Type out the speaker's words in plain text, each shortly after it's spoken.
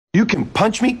You can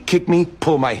punch me, kick me,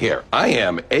 pull my hair. I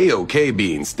am A-OK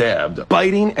being stabbed.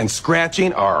 Biting and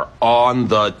scratching are on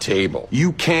the table.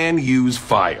 You can use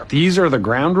fire. These are the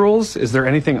ground rules? Is there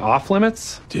anything off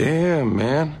limits? Damn,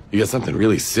 man. You got something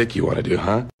really sick you want to do,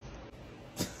 huh?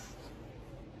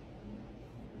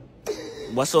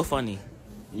 What's so funny?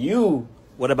 You.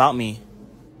 What about me?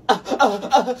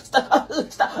 Stop.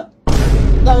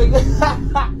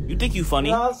 You think you funny?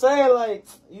 You know what I'm saying? Like,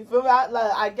 you feel me?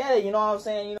 I get it. You know what I'm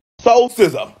saying? You know. So,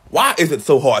 Scissor, why is it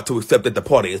so hard to accept that the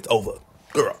party is over?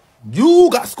 Girl, you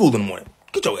got school in the morning.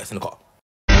 Get your ass in the car.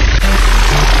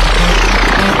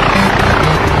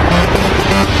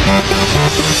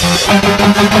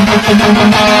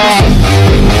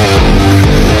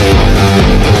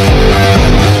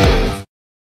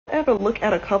 Ever look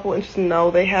at a couple and just know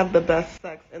they have the best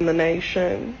sex in the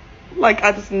nation? Like,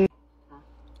 I just...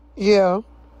 Yeah,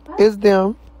 it's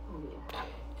them.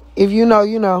 If you know,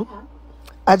 you know.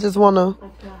 I just want to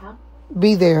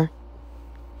be there.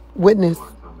 Witness.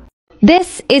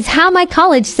 This is how my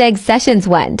college seg sessions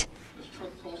went.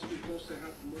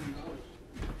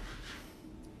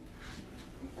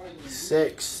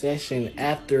 Sex session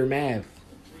aftermath.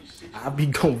 I be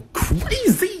going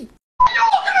crazy.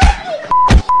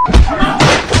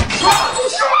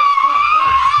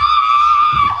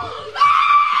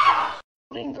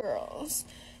 Girls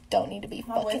don't need to be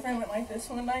fucking. My boyfriend went like this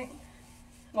one night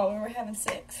while we were having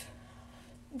sex.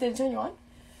 Did it turn you on?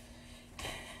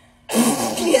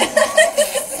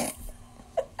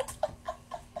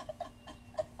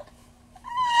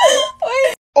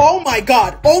 Oh my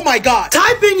god, oh my god.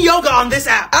 Type in yoga on this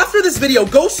app. After this video,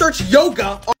 go search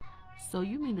yoga. So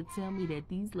you mean to tell me that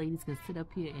these ladies can sit up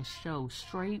here and show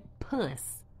straight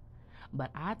puss, but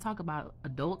I talk about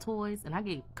adult toys and I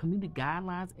get community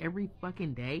guidelines every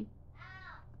fucking day?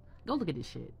 Go look at this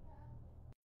shit.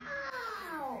 Oh,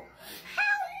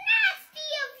 how nasty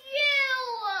of you!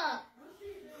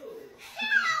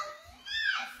 How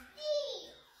nasty!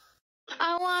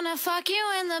 I wanna fuck you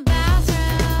in the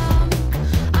bathroom.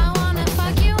 I wanna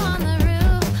fuck you on the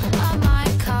roof of my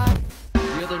car.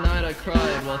 The other night I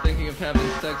cried while thinking of having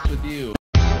sex with you.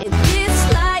 In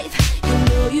this life, you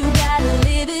know you gotta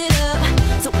live it up.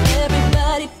 So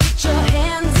everybody put your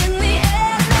hands in the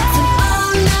air. It's an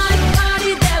all-night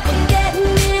party that we're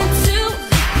getting into.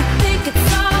 You think it's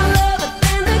all over,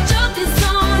 then the joke is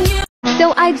on you.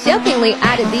 So I jokingly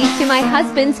added these to my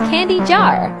husband's candy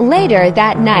jar. Later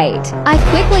that night, I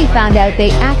quickly found out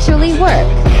they actually work.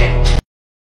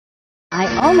 I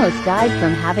almost died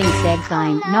from having sex.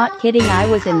 I'm not kidding. I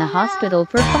was in the hospital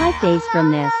for 5 days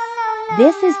from this.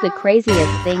 This is the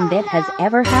craziest thing that has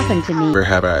ever happened to me. Where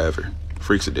have I ever?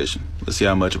 Freaks Edition. Let's see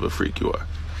how much of a freak you are.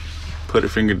 Put a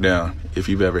finger down if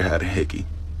you've ever had a hickey.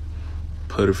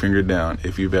 Put a finger down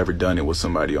if you've ever done it with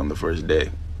somebody on the first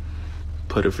day.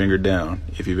 Put a finger down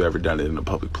if you've ever done it in a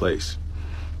public place.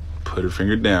 Put a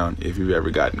finger down if you've ever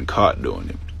gotten caught doing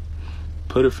it.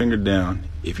 Put a finger down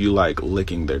if you like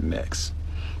licking their necks.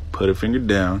 Put a finger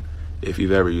down if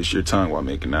you've ever used your tongue while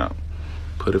making out.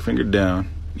 Put a finger down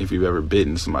if you've ever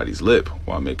bitten somebody's lip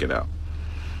while making out.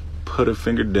 Put a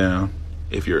finger down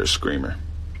if you're a screamer.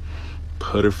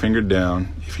 Put a finger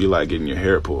down if you like getting your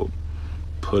hair pulled.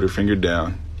 Put a finger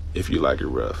down if you like it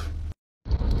rough.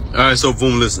 Alright, so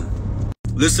boom, listen.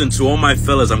 Listen, to all my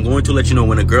fellas, I'm going to let you know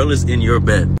when a girl is in your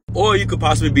bed, or you could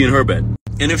possibly be in her bed,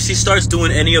 and if she starts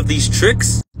doing any of these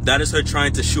tricks, that is her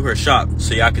trying to shoot her shot,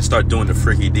 so y'all can start doing the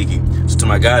freaky deaky. So to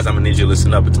my guys, I'm gonna need you to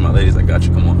listen up, and to my ladies, I got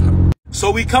you, come on.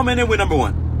 So we coming in with number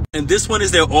one, and this one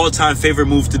is their all-time favorite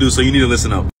move to do, so you need to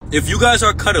listen up. If you guys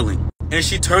are cuddling, and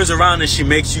she turns around and she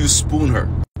makes you spoon her,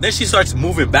 then she starts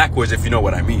moving backwards, if you know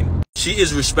what I mean. She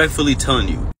is respectfully telling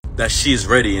you that she is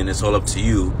ready and it's all up to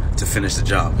you to finish the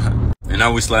job. And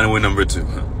now we sliding with number two.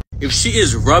 If she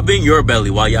is rubbing your belly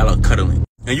while y'all are cuddling,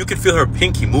 and you can feel her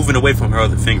pinky moving away from her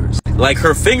other fingers, like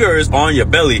her finger is on your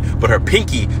belly, but her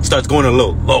pinky starts going a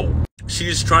little low. She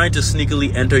is trying to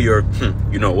sneakily enter your,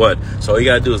 you know what. So all you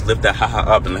gotta do is lift that haha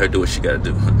up and let her do what she gotta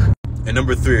do. And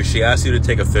number three, if she asks you to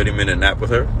take a 30-minute nap with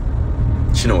her,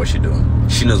 she knows what she's doing.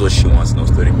 She knows what she wants in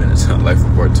those 30 minutes. Life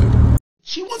report too.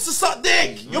 She wants to suck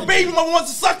dick. Your baby mom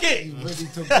wants to suck it.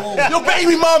 Your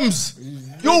baby mums.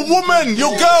 Your woman.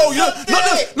 Your girl.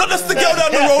 Not just the girl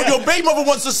down the road. Your baby mother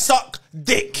wants to suck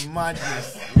dick.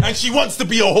 Madness. And she wants to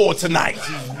be a whore tonight.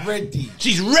 She's ready.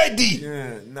 She's ready.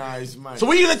 Yeah, nice, man. So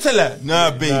what are you going to tell her?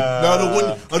 Nah, babe.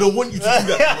 No, I don't want you to do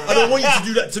that. I don't want you to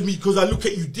do that to me because I look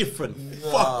at you different.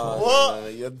 Fuck off.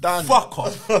 What? You're done. Fuck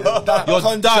off. You're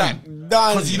done.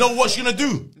 Because you know what she's going to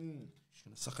do?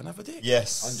 Suck another dick?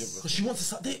 Yes. Because she wants to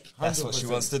suck dick. That's what she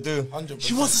wants to do. 100%.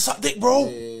 She wants to suck dick, bro.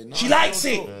 She likes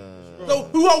it. So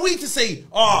who are we to say,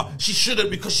 she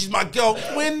shouldn't because she's my girl?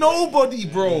 We're nobody,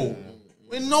 bro.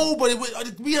 We're nobody.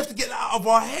 We have to get that out of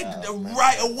our head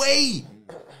right away.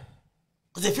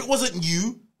 Because if it wasn't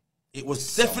you, it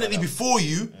was definitely before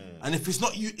you. And if it's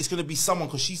not you, it's going to be someone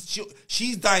because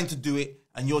she's dying to do it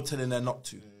and you're telling her not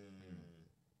to.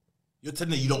 You're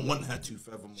telling her you don't want her to,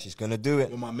 furthermore. She's going to do it.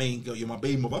 You're my main girl. You're my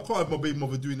baby mother. I can't have my baby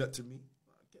mother doing that to me.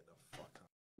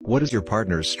 What is your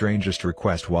partner's strangest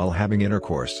request while having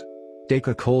intercourse? Take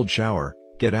a cold shower,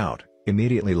 get out,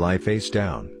 immediately lie face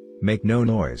down, make no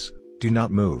noise, do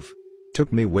not move.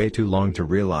 Took me way too long to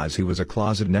realize he was a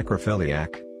closet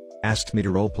necrophiliac. Asked me to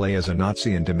roleplay as a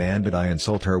Nazi and demanded I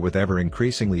insult her with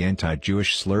ever-increasingly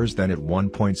anti-Jewish slurs, then at one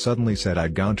point suddenly said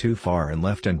I'd gone too far and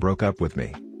left and broke up with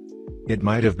me. It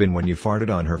might have been when you farted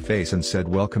on her face and said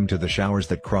welcome to the showers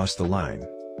that crossed the line.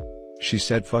 She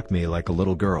said fuck me like a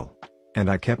little girl. And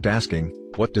I kept asking,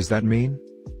 what does that mean?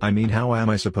 I mean, how am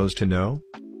I supposed to know?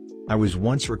 I was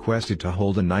once requested to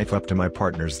hold a knife up to my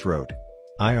partner's throat.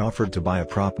 I offered to buy a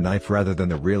prop knife rather than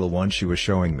the real one she was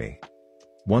showing me.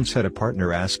 Once had a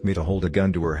partner ask me to hold a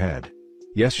gun to her head.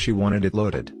 Yes, she wanted it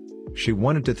loaded. She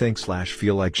wanted to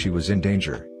think/feel like she was in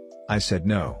danger. I said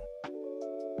no.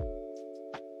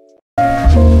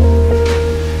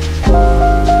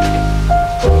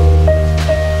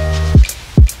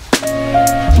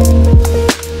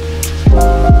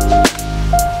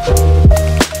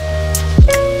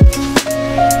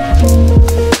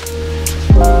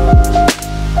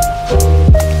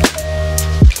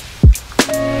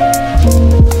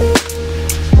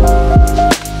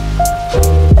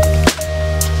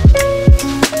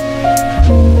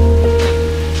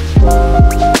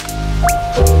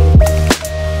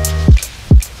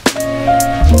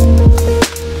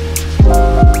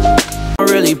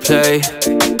 Play,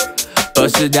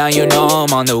 bust it down, you know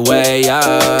I'm on the way,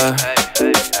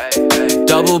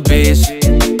 double B's,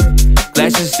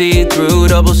 glasses see through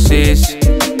double C's,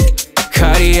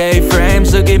 Cartier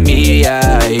frames, look at me,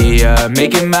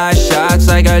 making my shots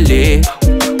like I lead.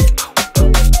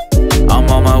 I'm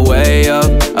on my way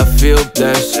up, I feel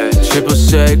blessed. Triple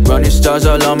sec, running stars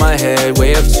all on my head.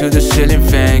 Way up to the ceiling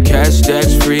fan, cash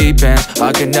stacks, free bands.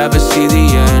 I can never see the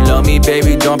end. Love me,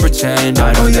 baby, don't pretend.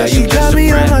 I know that you just a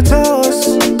friend. On my toes.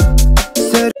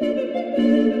 Said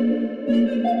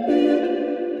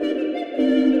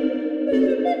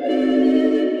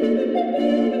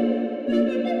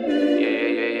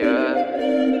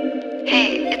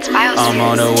Hey, it's Miles. I'm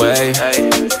on the way.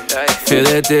 Feel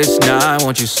it this night,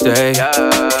 won't you stay?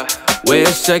 Wait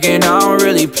a second, I don't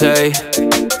really play.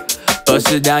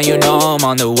 Bust it down, you know I'm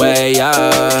on the way,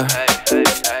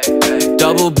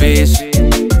 double B's,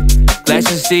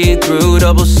 glasses see through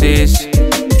double C's,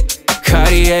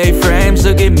 Cartier frames,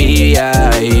 look at me,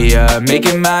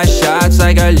 making my shots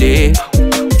like I lead.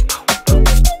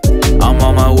 I'm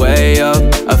on my way up,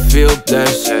 I feel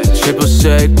blessed. Triple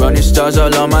sec, running stars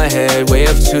all on my head. Way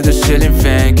up to the ceiling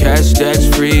fan, cash stacks,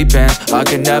 free bands. I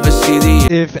can never see the.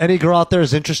 If any girl out there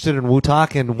is interested in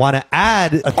Wu-Tak and want to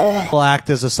add a act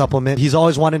as a supplement, he's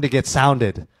always wanting to get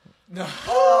sounded.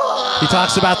 He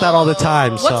talks about that all the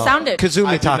time. What so. sounded?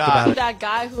 Kazumi talked about it. That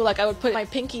guy who, like, I would put my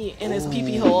pinky in his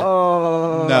pee-pee hole.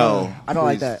 No. I don't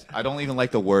like please. that. I don't even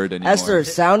like the word anymore. Esther,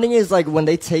 sounding is like when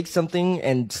they take something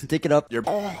and stick it up your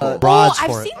broads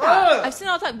I've for seen it. that. I've seen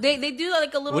it all the time. They do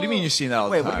like a little. What do you mean you've seen that all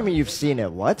the Wait, time? what do you mean you've seen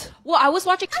it? What? Well, I was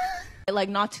watching like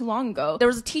not too long ago. There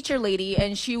was a teacher lady,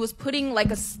 and she was putting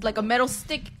like a metal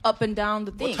stick up and down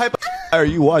the thing. What type of are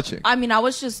you watching? I mean, I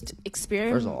was just First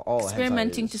of all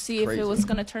experimenting hentai to is see if crazy. it was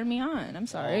gonna turn me on. I'm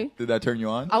sorry. Did that turn you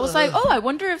on? I was like, oh, I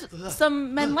wonder if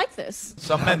some men like this.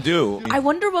 Some men do. I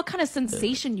wonder what kind of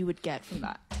sensation you would get from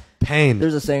that. Pain.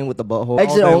 There's a saying with the butthole. All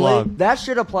Exit day only. long. That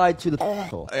should apply to the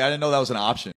butthole. I didn't know that was an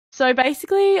option. So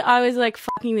basically, I was like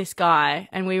fucking this guy,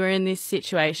 and we were in this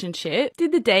situationship.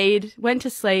 Did the deed, went to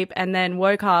sleep, and then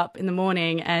woke up in the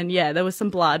morning, and yeah, there was some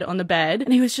blood on the bed,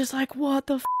 and he was just like, "What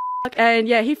the fuck?" And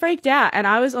yeah, he freaked out, and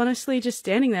I was honestly just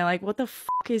standing there like, "What the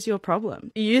fuck is your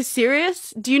problem? Are you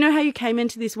serious? Do you know how you came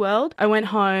into this world?" I went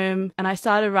home and I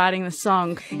started writing the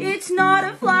song. It's not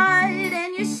a flood,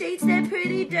 and your sheets they're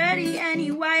pretty dirty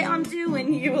anyway. I'm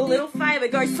doing you a little favor,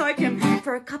 go soak him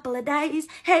for a couple of days.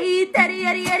 Hey, daddy,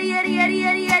 Eddie, Eddie, Eddie, Eddie,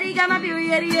 Eddie, Eddie, got my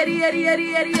beauty, Eddie, Eddie, Eddie,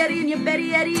 Eddie, Eddie, Eddie, and your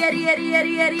Betty, Eddie, Eddie, Eddie,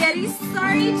 Eddie, Eddie, Eddie.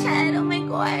 Sorry, Chad, oh my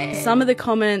god. Some of the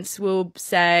comments will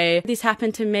say, "This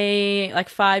happened to me like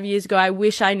 5 years ago. I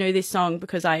wish I knew this song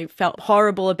because I felt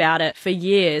horrible about it for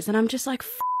years." And I'm just like,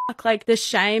 like the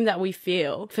shame that we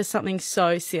feel for something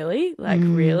so silly, like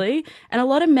really. And a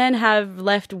lot of men have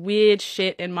left weird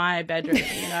shit in my bedroom,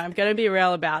 you know, I'm gonna be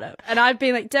real about it. And I've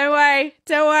been like, don't worry,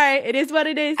 it is what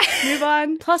it is, move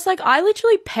on. Plus, like, I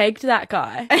literally pegged that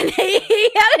guy and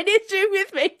he had an issue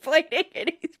with me bleeding in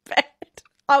his bed.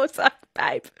 I was like,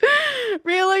 babe,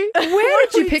 really? Where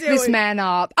did you pick this man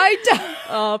up? I don't.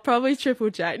 Oh, probably Triple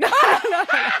J. No.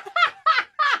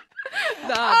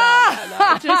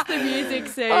 No, just the music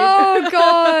scene. Oh,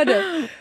 God.